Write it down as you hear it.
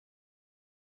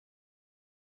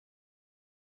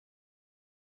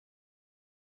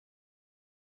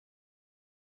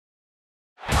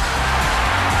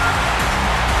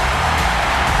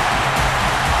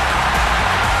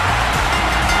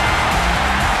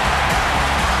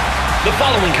The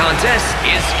following contest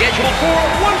is scheduled for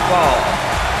one fall.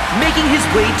 Making his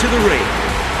way to the ring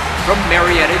from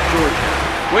Marietta, Georgia,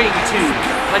 weighing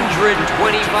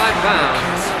 225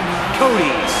 pounds, Cody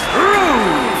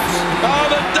Rhodes. Oh,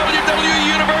 the WWE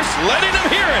Universe letting him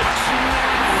hear it.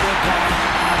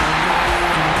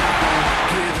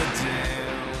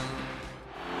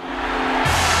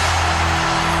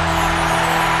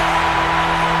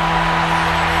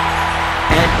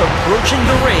 And approaching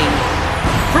the ring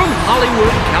from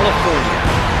Hollywood, California,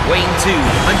 weighing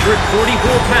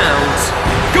 244 pounds,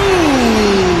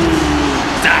 Goldust.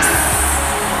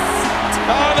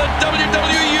 Oh, the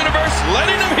WWE Universe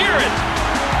letting him hear it.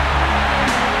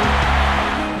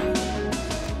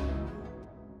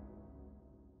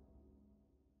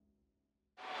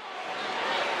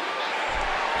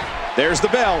 There's the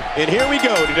bell, and here we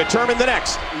go to determine the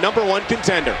next #1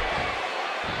 contender.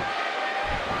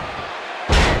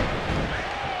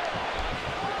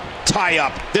 Tie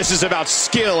up. This is about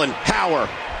skill and power.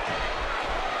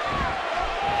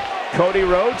 Cody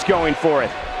Rhodes going for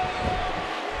it.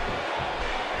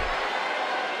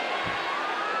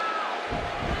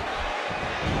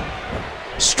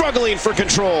 Struggling for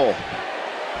control.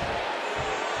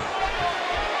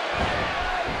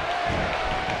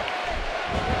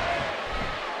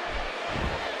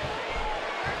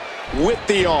 With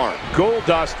the arm.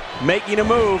 Goldust making a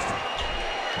move.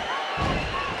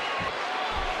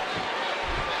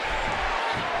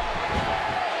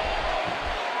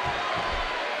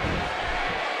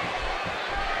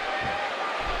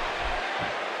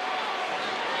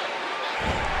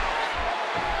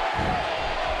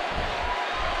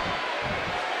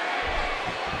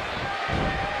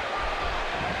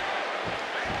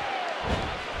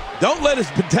 Don't let his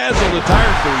bedazzled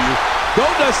attire fool you.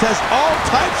 Goldust has all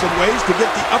types of ways to get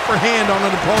the upper hand on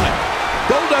an opponent.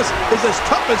 Goldust is as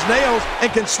tough as nails and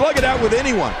can slug it out with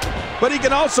anyone. But he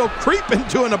can also creep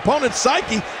into an opponent's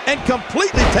psyche and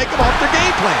completely take them off their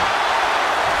game plan.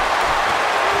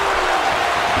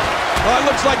 Well, it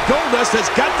looks like Goldust has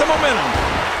got the momentum.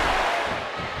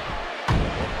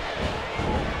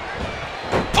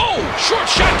 Oh, short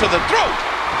shot to the throat.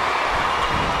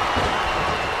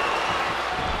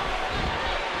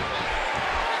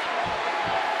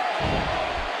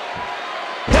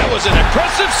 Was an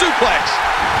impressive suplex.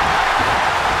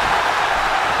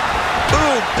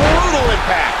 Ooh, brutal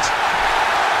impact.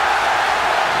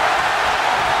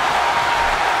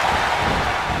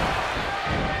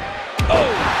 Oh,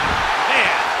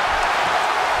 man.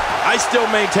 I still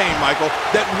maintain, Michael,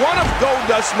 that one of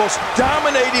Goldust's most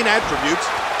dominating attributes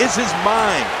is his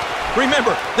mind.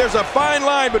 Remember, there's a fine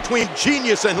line between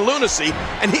genius and lunacy,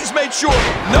 and he's made sure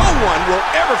no one will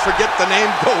ever forget the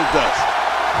name Goldust.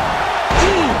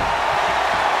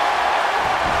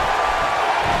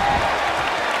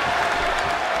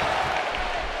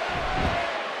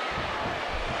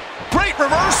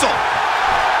 Reversal.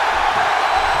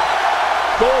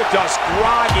 Goldust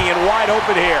groggy and wide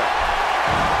open here.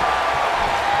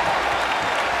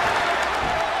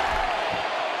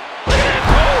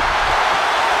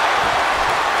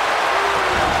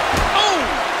 Oh!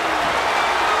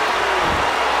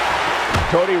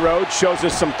 Cody Rhodes shows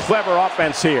us some clever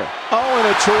offense here. Oh, and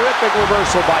a terrific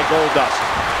reversal by Goldust.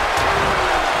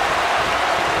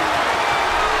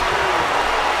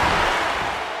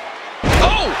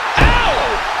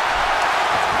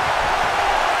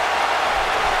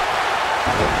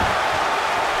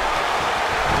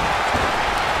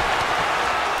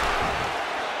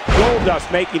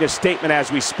 Goldust making a statement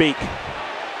as we speak.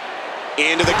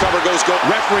 Into the cover goes Gold.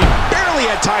 Referee barely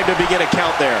had time to begin a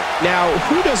count there. Now,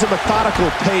 who does a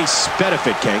methodical pace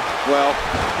benefit, King? Well,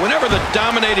 whenever the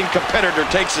dominating competitor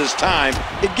takes his time,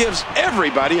 it gives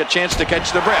everybody a chance to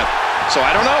catch their breath. So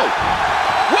I don't know.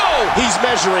 Whoa! He's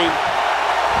measuring.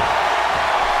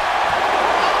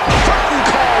 Curtain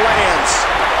call lands.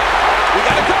 We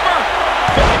got a cover.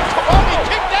 Oh, he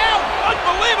kicked out.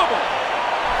 Unbelievable.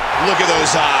 Look at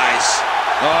those eyes.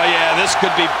 Oh, yeah, this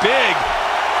could be big.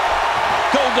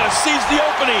 Goldust sees the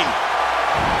opening.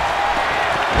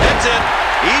 That's it.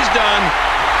 He's done.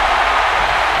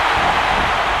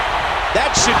 That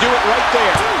should do it right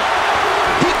there.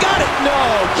 He got it. No,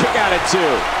 kick out at 2.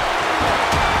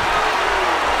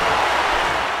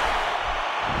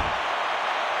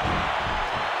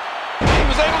 He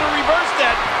was able to reverse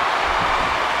that.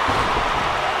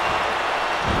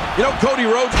 You know, Cody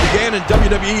Rhodes began in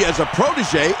WWE as a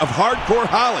protege of Hardcore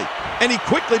Holly, and he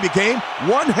quickly became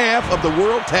one half of the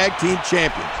World Tag Team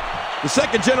Champions. The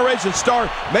second-generation star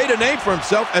made a name for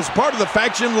himself as part of the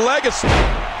faction Legacy.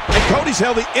 And Cody's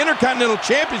held the Intercontinental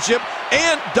Championship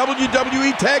and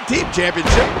WWE Tag Team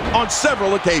Championship on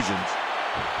several occasions.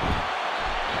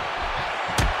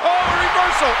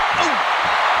 reversal.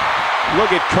 Oh.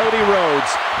 Look at Cody Rhodes.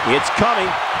 It's coming.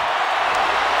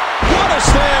 What a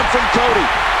slam from Cody.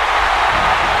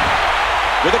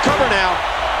 With a cover now.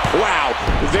 Wow,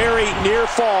 very near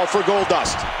fall for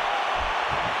Goldust.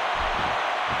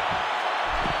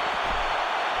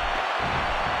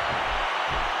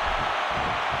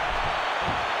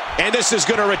 And this is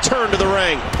going to return to the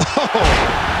ring. Oh,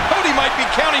 Cody might be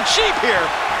counting sheep here.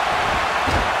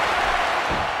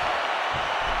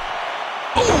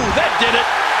 Oh, that did it.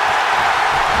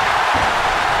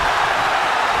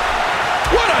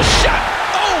 What a shot.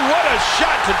 Oh, what a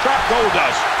shot to drop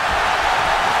Goldust.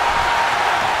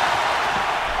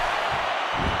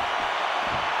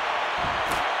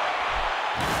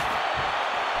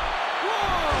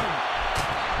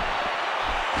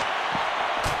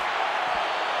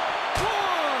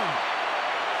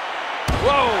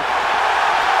 Whoa.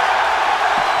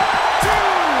 2.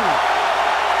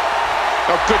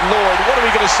 Oh, good Lord, what are we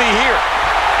going to see here? 3.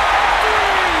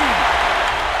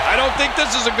 I don't think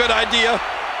this is a good idea.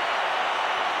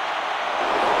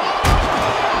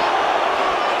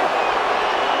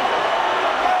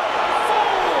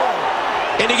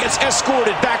 And he gets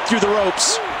escorted back through the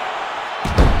ropes. 5.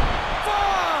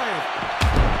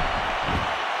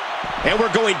 And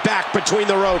we're going back between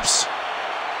the ropes.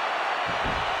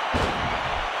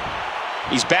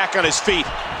 He's back on his feet,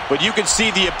 but you can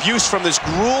see the abuse from this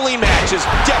grueling match is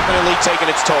definitely taking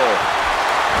its toll.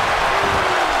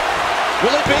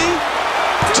 Will it be?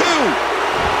 2.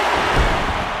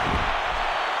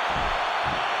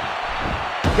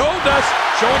 Goldust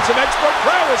showing some expert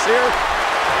prowess here.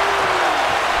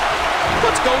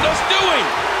 What's Goldust doing?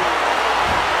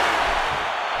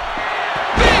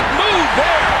 Big move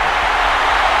there.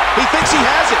 He thinks he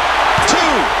has it. 2,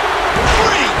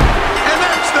 3. And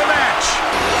that's the match.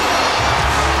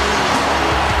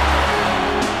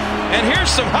 And here's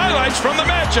some highlights from the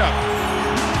matchup.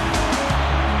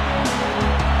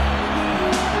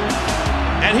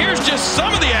 And here's just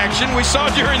some of the action we saw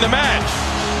during the match.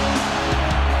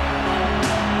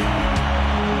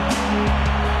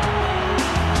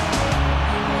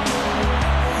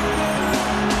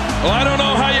 Well, I don't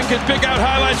know how you can pick out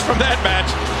highlights from that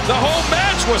match. The whole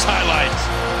match was highlights.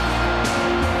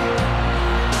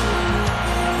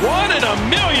 1 in a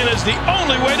million is the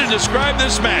only way to describe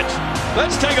this match.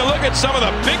 Let's take a look at some of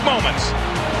the big moments.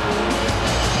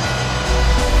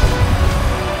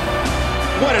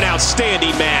 What an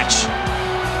outstanding match.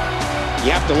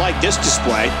 You have to like this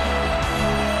display.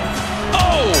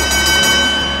 Oh!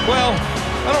 Well,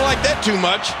 I don't like that too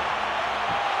much.